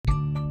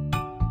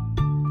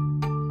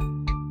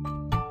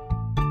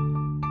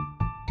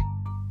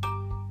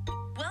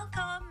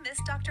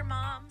Dr.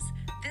 Moms.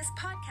 This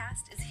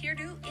podcast is here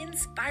to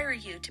inspire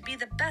you to be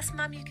the best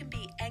mom you can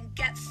be and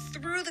get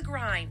through the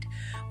grind.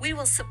 We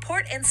will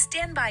support and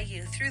stand by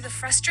you through the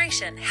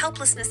frustration,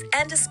 helplessness,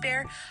 and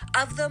despair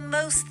of the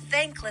most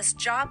thankless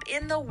job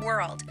in the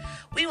world.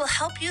 We will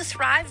help you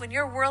thrive when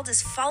your world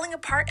is falling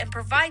apart and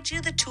provide you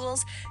the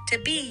tools to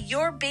be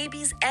your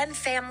baby's and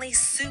family's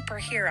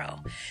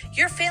superhero.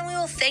 Your family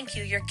will thank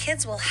you. Your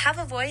kids will have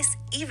a voice,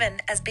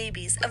 even as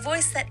babies, a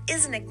voice that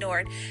isn't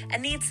ignored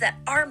and needs that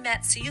are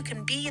met so you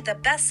can be the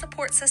best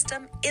support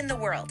system in the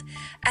world.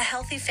 A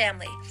healthy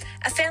family,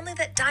 a family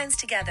that dines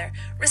together,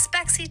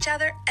 respects each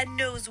other, and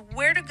knows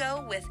where to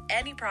go with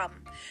any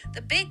problem.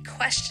 The big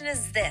question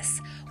is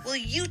this: will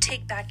you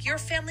take back your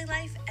family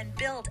life and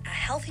build a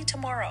healthy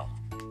tomorrow?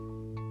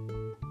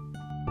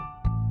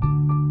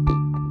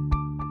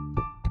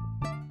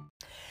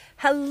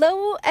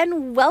 Hello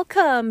and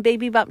welcome,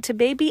 Baby Bump to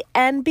Baby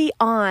and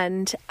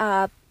beyond.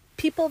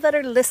 People that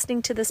are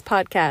listening to this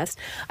podcast.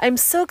 I'm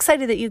so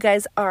excited that you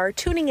guys are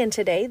tuning in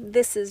today.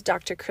 This is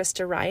Dr.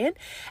 Krista Ryan,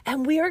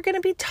 and we are going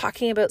to be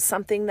talking about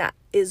something that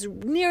is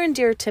near and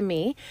dear to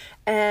me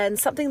and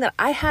something that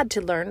I had to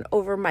learn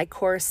over my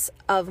course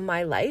of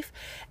my life.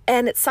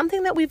 And it's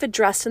something that we've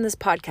addressed in this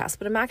podcast,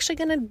 but I'm actually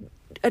going to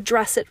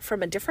address it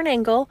from a different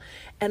angle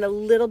and a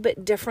little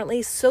bit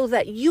differently so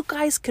that you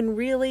guys can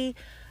really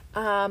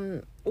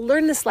learn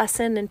this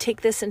lesson and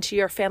take this into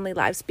your family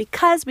lives,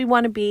 because we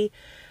want to be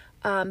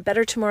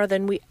better tomorrow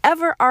than we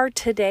ever are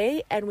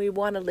today, and we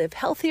want to live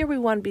healthier. We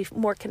want to be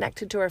more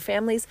connected to our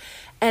families,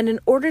 and in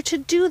order to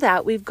do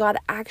that, we've got to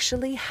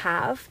actually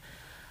have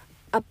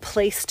a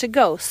place to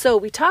go. So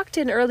we talked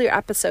in earlier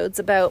episodes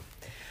about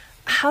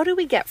how do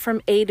we get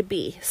from A to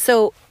B.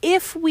 So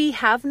if we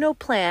have no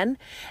plan,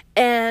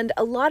 and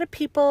a lot of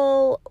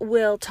people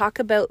will talk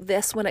about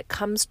this when it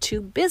comes to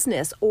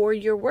business or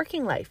your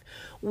working life,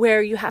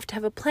 where you have to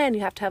have a plan, you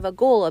have to have a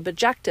goal, an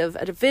objective,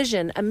 a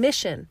vision, a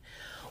mission.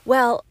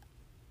 Well,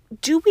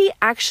 do we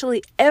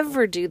actually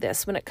ever do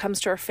this when it comes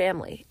to our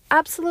family?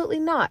 Absolutely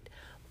not.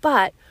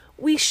 But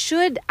we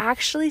should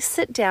actually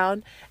sit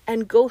down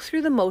and go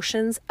through the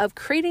motions of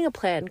creating a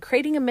plan,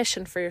 creating a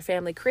mission for your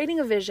family, creating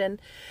a vision,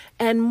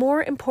 and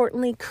more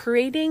importantly,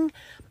 creating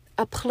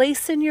a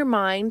place in your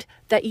mind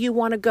that you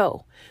want to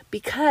go.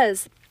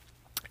 Because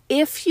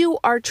if you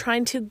are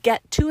trying to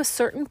get to a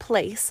certain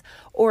place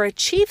or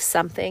achieve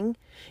something,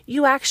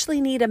 you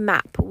actually need a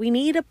map. We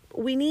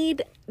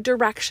need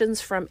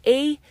directions from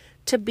A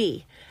to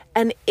B.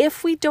 And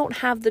if we don't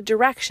have the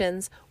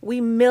directions,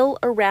 we mill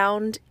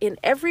around in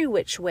every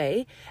which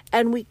way,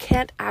 and we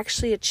can't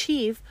actually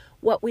achieve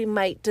what we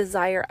might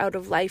desire out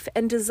of life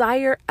and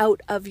desire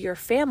out of your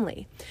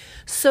family.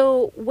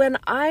 So when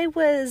I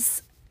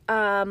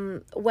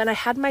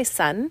had my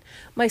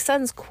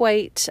son's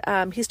quite,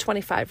 he's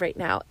 25 right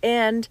now.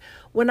 And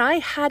when I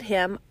had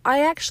him, I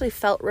actually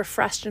felt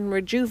refreshed and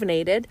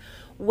rejuvenated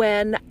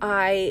when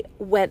I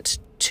went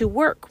to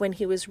work when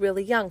he was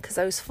really young, because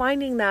I was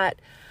finding that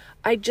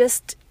I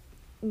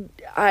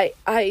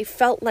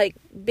felt like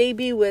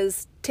baby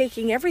was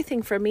taking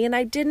everything from me, and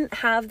I didn't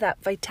have that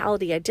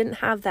vitality. I didn't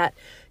have that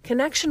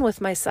connection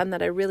with my son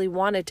that I really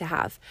wanted to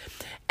have.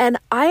 And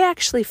I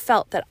actually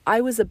felt that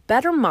I was a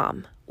better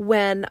mom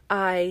when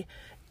I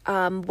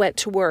went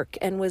to work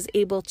and was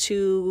able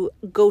to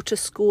go to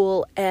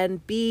school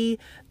and be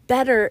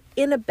better,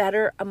 in a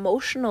better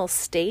emotional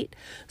state,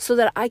 so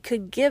that I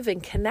could give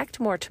and connect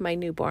more to my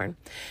newborn.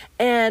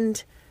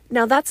 And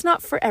now that's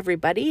not for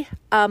everybody.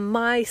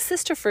 My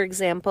sister, for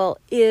example,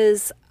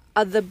 is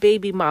the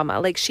baby mama.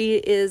 Like,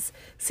 seems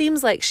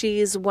like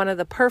she's one of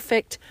the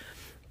perfect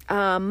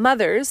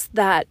mothers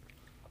that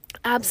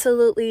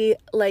absolutely,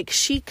 like,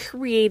 she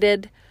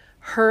created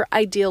her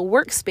ideal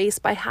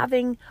workspace by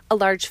having a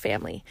large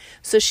family.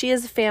 So she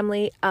has a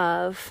family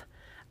of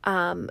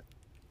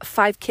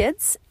 5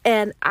 kids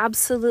and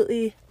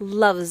absolutely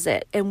loves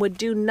it and would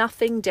do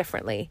nothing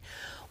differently.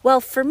 Well,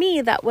 for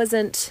me, that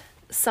wasn't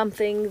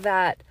something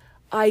that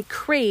I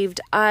craved.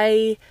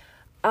 I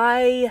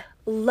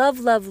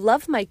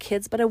love my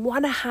kids, but I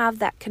want to have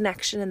that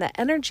connection and that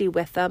energy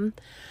with them.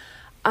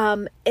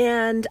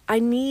 And I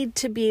need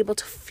to be able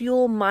to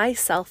fuel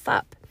myself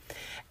up.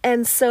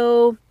 And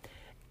so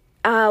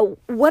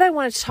what I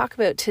wanted to talk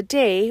about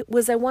today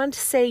was, I wanted to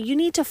say, you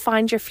need to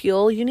find your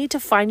fuel, you need to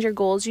find your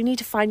goals, you need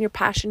to find your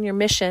passion, your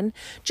mission,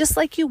 just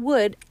like you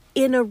would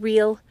in a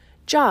real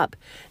job.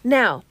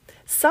 Now,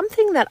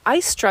 something that I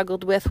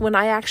struggled with when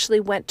I actually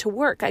went to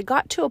work, I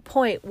got to a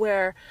point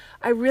where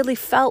I really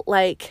felt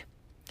like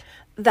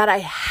that I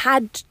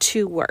had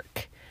to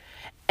work.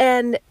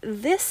 And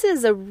this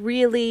is a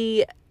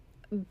really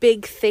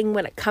big thing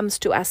when it comes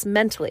to us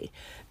mentally,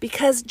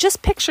 because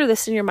just picture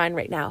this in your mind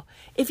right now.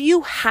 If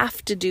you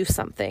have to do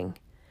something,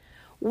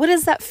 what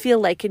does that feel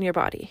like in your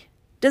body?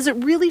 Does it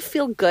really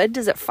feel good?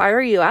 Does it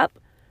fire you up?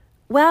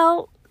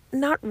 Well,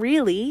 not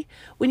really.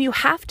 When you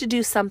have to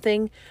do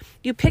something,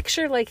 you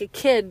picture like a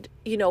kid,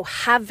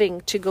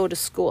 having to go to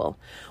school.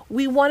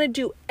 We want to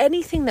do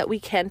anything that we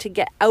can to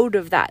get out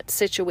of that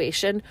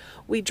situation.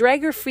 We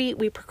drag our feet,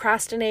 we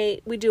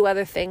procrastinate, we do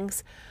other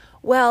things.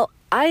 Well,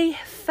 I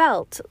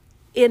felt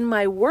in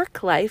my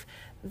work life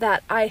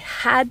that I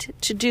had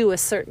to do a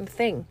certain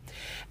thing.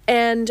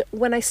 And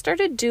when I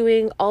started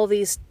doing all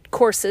these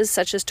courses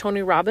such as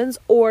Tony Robbins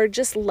or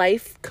just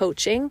life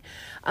coaching,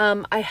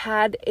 I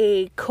had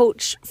a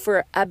coach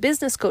for a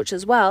business coach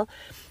as well.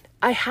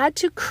 I had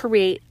to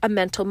create a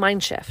mental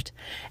mind shift.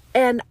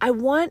 And I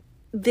want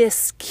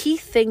this key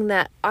thing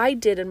that I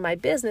did in my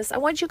business, I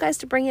want you guys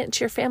to bring it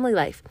into your family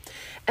life.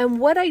 And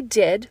what I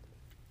did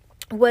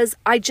was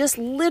I just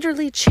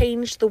literally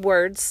changed the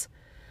words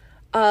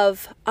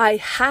of I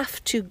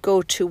have to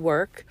go to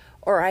work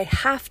or I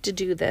have to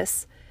do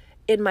this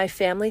in my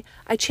family.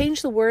 I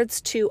changed the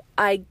words to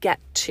I get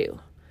to.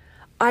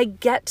 I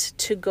get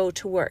to go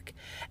to work.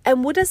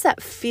 And what does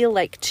that feel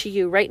like to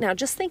you right now?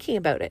 Just thinking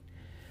about it.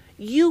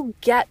 You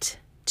get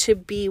to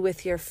be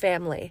with your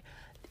family.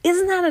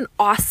 Isn't that an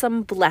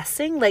awesome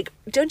blessing? Like,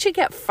 don't you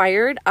get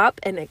fired up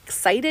and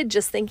excited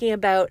just thinking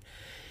about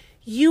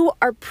you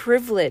are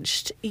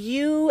privileged.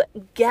 You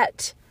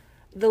get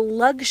the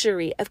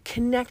luxury of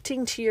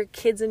connecting to your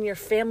kids and your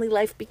family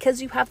life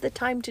because you have the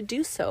time to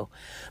do so.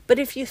 But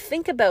if you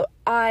think about,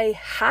 I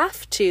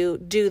have to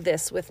do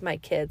this with my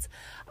kids,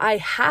 I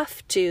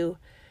have to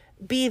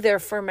be there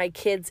for my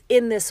kids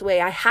in this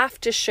way, I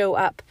have to show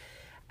up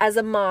as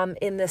a mom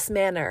in this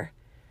manner,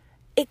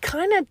 it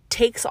kind of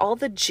takes all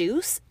the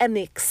juice and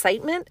the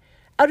excitement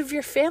out of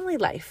your family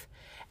life.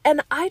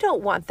 And I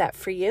don't want that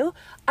for you.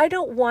 I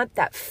don't want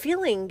that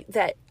feeling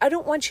I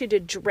don't want you to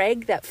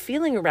drag that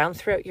feeling around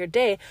throughout your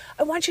day.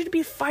 I want you to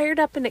be fired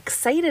up and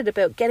excited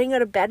about getting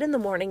out of bed in the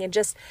morning and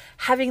just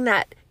having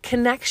that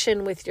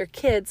connection with your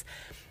kids,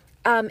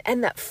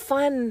 and that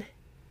fun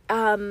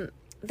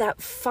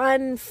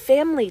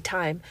family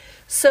time.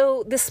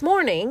 So this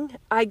morning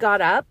I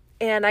got up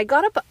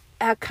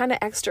kind of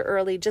extra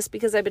early just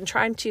because I've been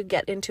trying to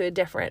get into a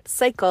different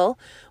cycle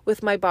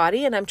with my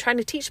body, and I'm trying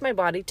to teach my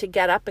body to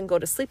get up and go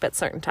to sleep at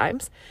certain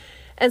times.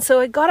 And so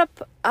I got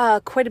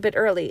up quite a bit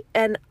early,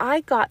 and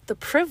I got the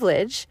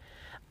privilege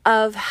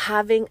of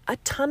having a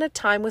ton of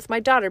time with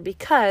my daughter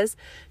because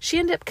she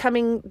ended up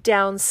coming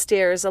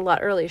downstairs a lot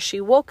earlier.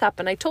 She woke up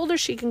and I told her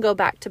she can go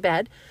back to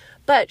bed,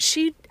 but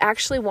she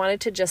actually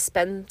wanted to just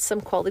spend some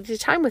quality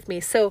time with me.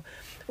 So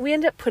we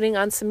ended up putting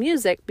on some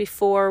music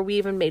before we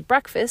even made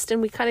breakfast,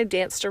 and we kind of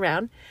danced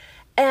around.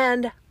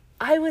 And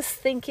I was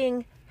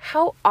thinking,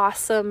 how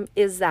awesome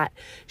is that?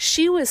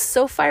 She was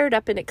so fired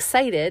up and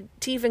excited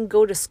to even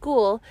go to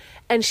school,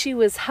 and she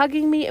was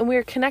hugging me, and we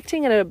were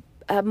connecting at a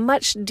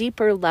much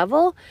deeper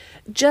level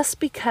just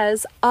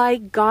because I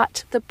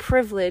got the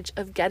privilege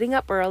of getting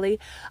up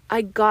early.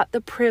 I got the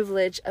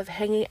privilege of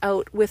hanging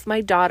out with my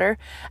daughter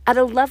at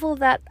a level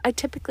that I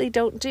typically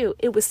don't do.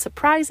 It was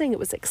surprising. It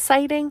was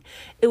exciting.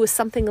 It was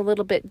something a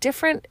little bit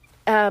different.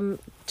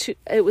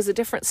 It was a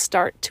different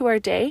start to our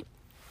day.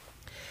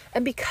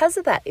 And because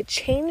of that, it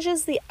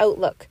changes the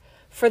outlook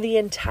for the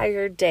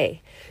entire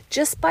day,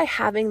 just by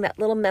having that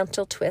little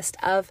mental twist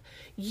of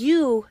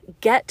you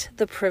get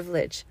the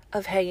privilege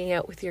of hanging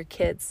out with your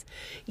kids.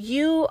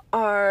 You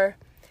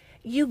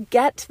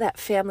get that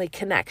family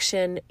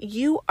connection.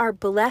 You are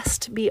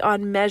blessed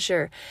beyond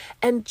measure.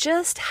 And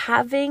just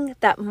having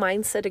that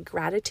mindset of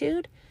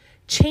gratitude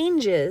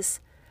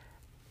changes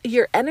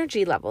your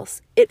energy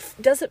levels. It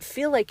doesn't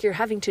feel like you're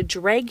having to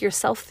drag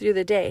yourself through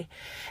the day.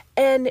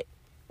 And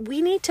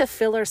we need to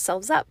fill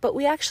ourselves up, but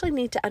we actually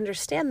need to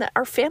understand that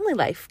our family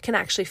life can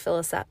actually fill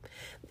us up.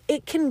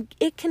 It can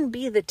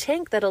be the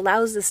tank that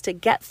allows us to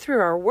get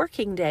through our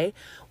working day,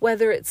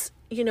 whether it's,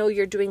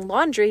 you're doing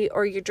laundry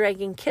or you're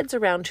dragging kids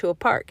around to a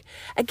park.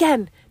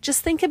 Again,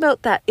 just think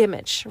about that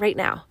image right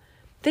now.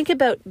 Think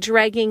about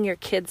dragging your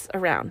kids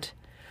around.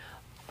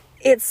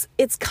 It's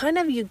kind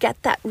of, you get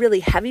that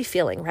really heavy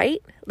feeling,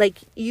 right? Like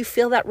you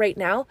feel that right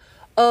now.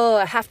 Oh,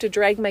 I have to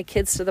drag my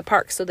kids to the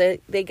park so they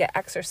get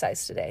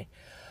exercise today.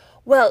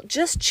 Well,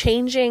 just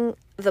changing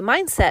the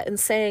mindset and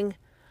saying,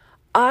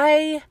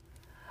 I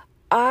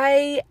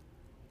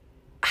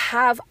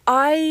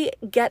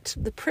get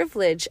the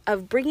privilege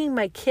of bringing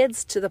my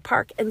kids to the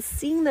park and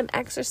seeing them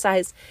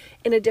exercise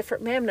in a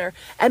different manner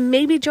and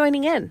maybe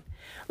joining in.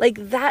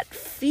 Like that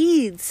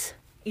feeds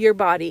your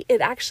body. It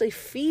actually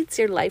feeds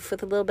your life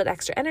with a little bit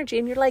extra energy.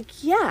 And you're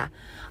like, yeah,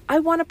 I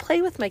want to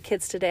play with my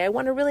kids today. I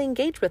want to really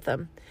engage with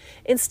them.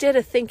 Instead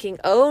of thinking,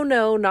 oh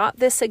no, not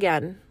this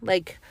again.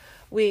 Like,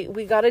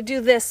 we got to do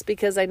this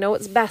because I know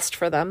it's best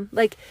for them.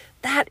 Like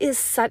that is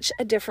such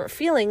a different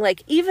feeling.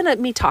 Like even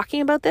at me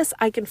talking about this,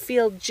 I can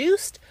feel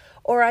juiced,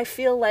 or I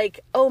feel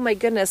like, oh my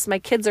goodness, my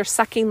kids are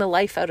sucking the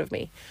life out of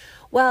me.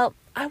 Well,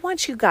 I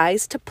want you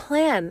guys to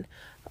plan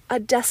a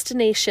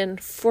destination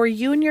for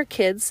you and your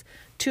kids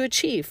to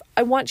achieve.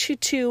 I want you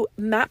to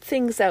map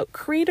things out,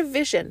 create a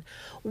vision.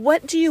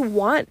 What do you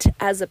want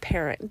as a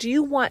parent? Do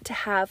you want to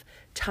have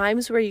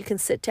times where you can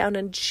sit down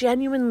and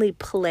genuinely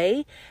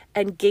play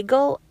and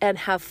giggle and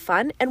have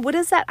fun? And what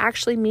does that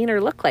actually mean or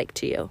look like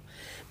to you?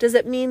 Does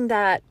it mean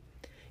that,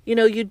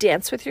 you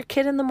dance with your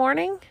kid in the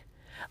morning?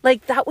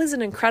 Like, that was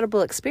an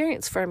incredible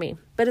experience for me,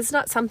 but it's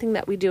not something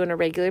that we do on a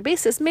regular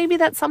basis. Maybe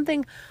that's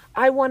something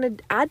I want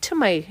to add to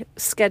my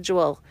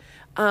schedule.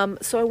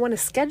 So I want to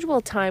schedule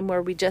time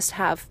where we just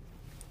have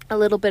a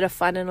little bit of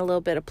fun and a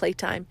little bit of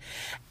playtime.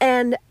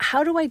 And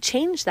how do I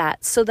change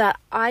that so that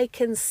I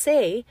can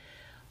say,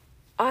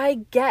 I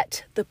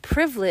get the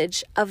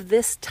privilege of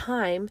this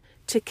time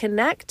to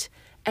connect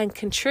and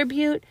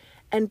contribute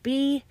and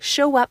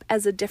show up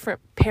as a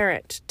different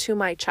parent to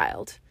my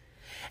child.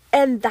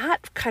 And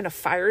that kind of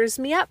fires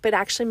me up. It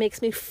actually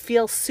makes me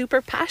feel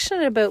super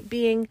passionate about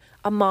being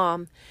a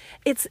mom.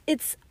 It's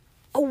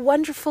a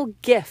wonderful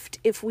gift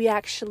if we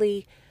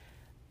actually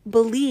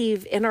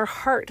believe in our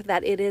heart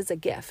that it is a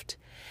gift.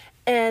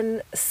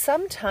 And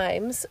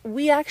sometimes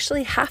we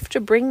actually have to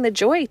bring the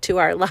joy to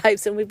our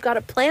lives, and we've got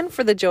to plan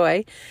for the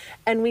joy,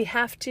 and we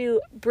have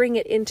to bring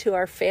it into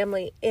our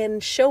family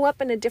and show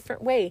up in a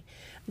different way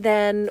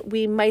than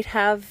we might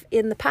have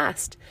in the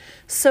past.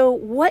 So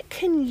what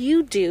can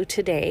you do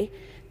today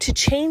to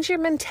change your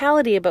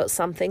mentality about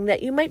something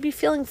that you might be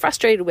feeling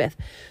frustrated with?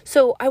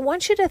 So I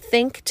want you to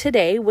think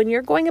today, when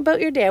you're going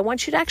about your day, I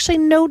want you to actually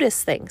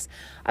notice things.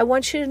 I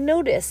want you to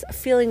notice a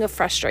feeling of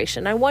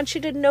frustration. I want you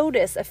to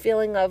notice a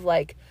feeling of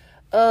like,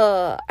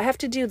 I have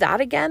to do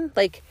that again.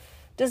 Like,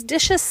 does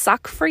dishes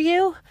suck for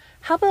you?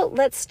 How about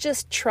let's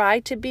just try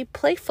to be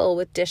playful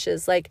with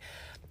dishes? Like,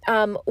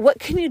 what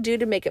can you do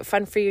to make it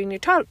fun for you and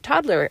your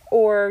toddler,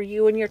 or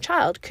you and your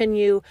child? Can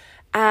you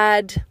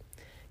add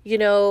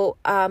a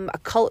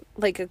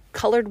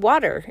colored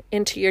water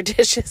into your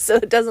dishes so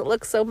it doesn't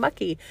look so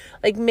mucky?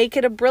 Like, make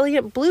it a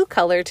brilliant blue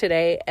color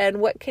today. And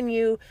what can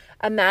you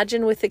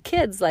imagine with the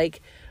kids?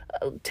 Like,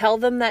 tell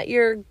them that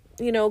you're,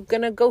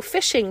 going to go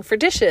fishing for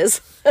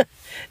dishes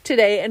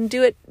today, and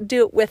do it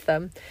with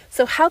them.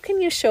 So how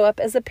can you show up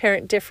as a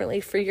parent differently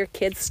for your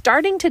kids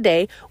starting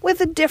today with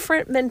a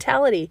different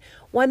mentality,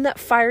 one that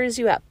fires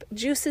you up,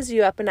 juices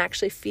you up, and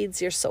actually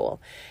feeds your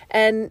soul?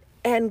 And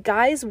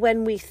guys,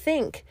 when we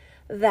think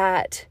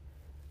that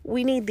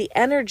we need the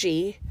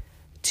energy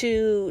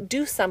to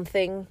do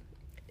something,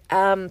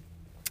 and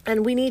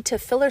we need to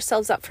fill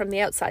ourselves up from the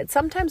outside,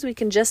 sometimes we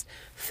can just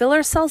fill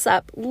ourselves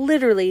up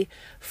literally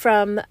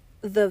from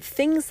the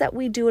things that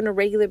we do on a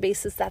regular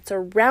basis that's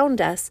around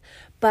us,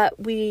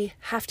 but we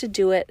have to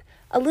do it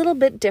a little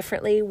bit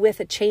differently with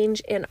a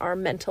change in our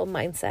mental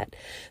mindset.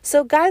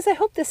 So guys, I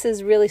hope this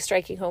is really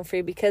striking home for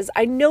you, because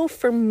I know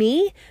for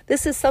me,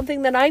 this is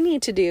something that I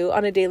need to do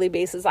on a daily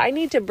basis. I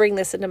need to bring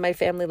this into my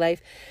family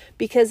life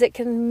because it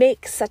can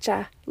make such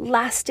a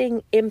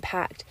lasting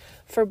impact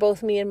for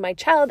both me and my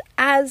child,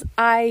 as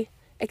I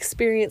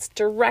experienced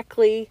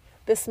directly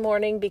this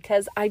morning,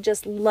 because I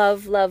just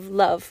love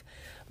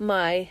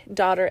my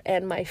daughter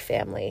and my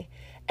family.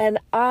 And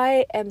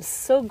I am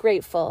so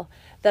grateful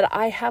that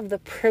I have the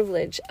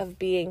privilege of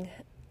being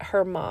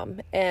her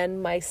mom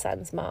and my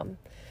son's mom.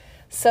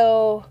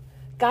 So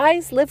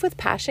guys, live with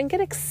passion,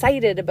 get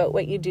excited about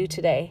what you do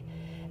today,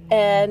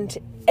 and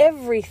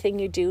everything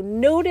you do.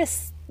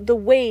 Notice the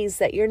ways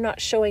that you're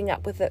not showing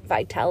up with that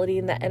vitality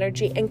and that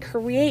energy, and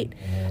create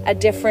a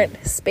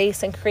different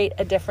space and create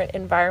a different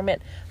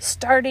environment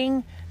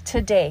starting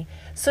today.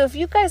 So if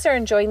you guys are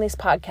enjoying these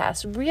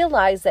podcasts,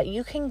 realize that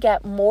you can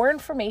get more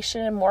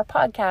information and more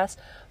podcasts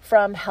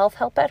from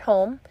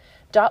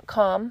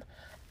healthhelpathome.com,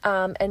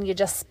 and you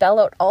just spell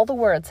out all the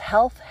words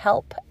Health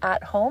Help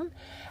at Home,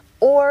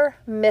 or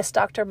Miss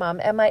Dr. Mom,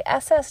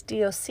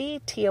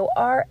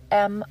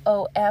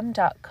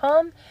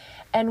 MISSDOCTORMOM.com.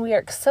 And we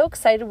are so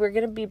excited. We're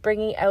going to be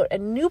bringing out a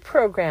new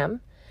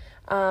program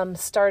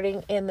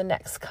starting in the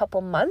next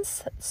couple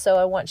months. So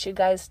I want you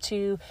guys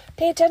to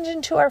pay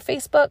attention to our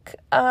Facebook,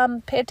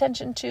 pay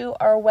attention to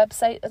our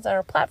website and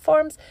our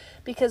platforms,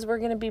 because we're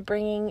going to be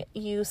bringing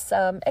you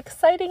some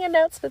exciting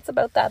announcements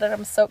about that. And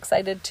I'm so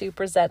excited to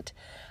present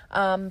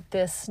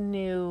this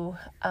new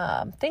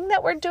thing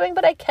that we're doing,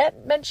 but I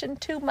can't mention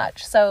too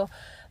much. So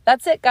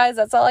that's it, guys.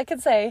 That's all I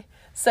can say.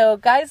 So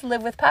guys,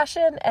 live with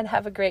passion and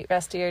have a great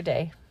rest of your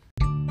day.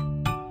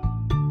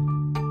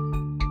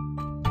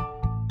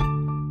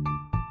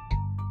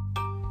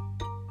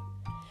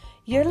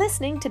 You're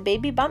listening to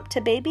Baby Bump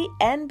to Baby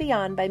and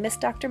Beyond by Miss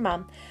Dr.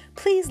 Mom.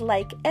 Please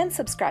like and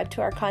subscribe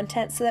to our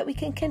content so that we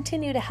can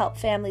continue to help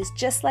families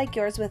just like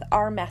yours with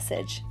our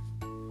message.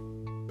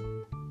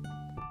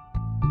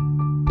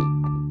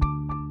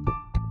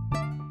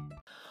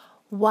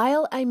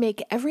 While I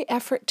make every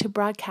effort to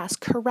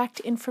broadcast correct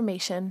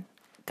information,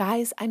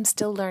 guys, I'm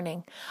still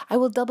learning. I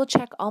will double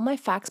check all my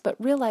facts, but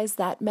realize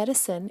that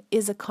medicine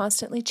is a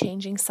constantly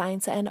changing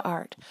science and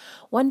art.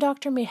 One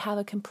doctor may have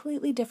a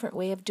completely different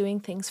way of doing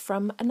things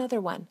from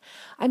another one.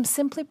 I'm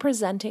simply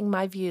presenting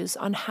my views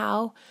on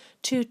how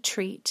to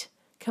treat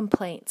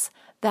complaints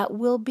that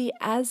will be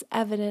as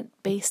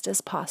evidence-based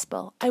as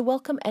possible. I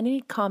welcome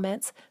any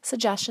comments,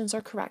 suggestions,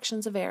 or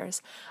corrections of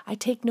errors. I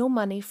take no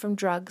money from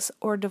drugs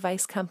or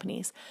device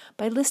companies.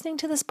 By listening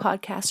to this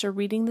podcast or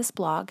reading this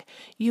blog,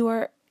 you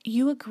are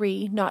you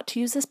agree not to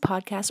use this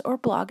podcast or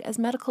blog as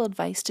medical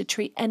advice to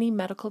treat any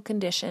medical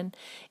condition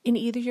in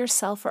either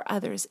yourself or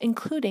others,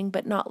 including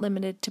but not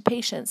limited to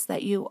patients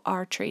that you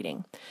are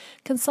treating.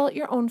 Consult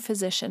your own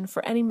physician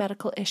for any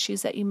medical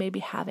issues that you may be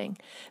having.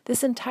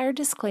 This entire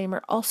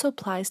disclaimer also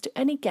applies to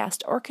any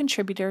guest or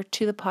contributor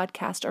to the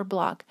podcast or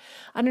blog.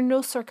 Under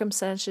no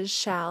circumstances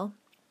shall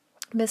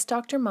Miss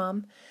Dr.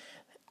 Mom,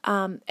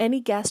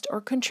 any guest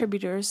or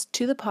contributors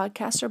to the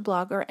podcast or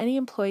blog, or any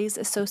employees,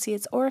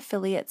 associates, or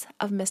affiliates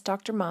of Miss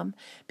Dr. Mom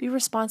be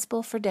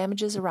responsible for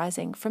damages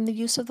arising from the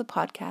use of the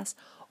podcast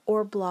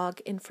or blog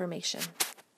information.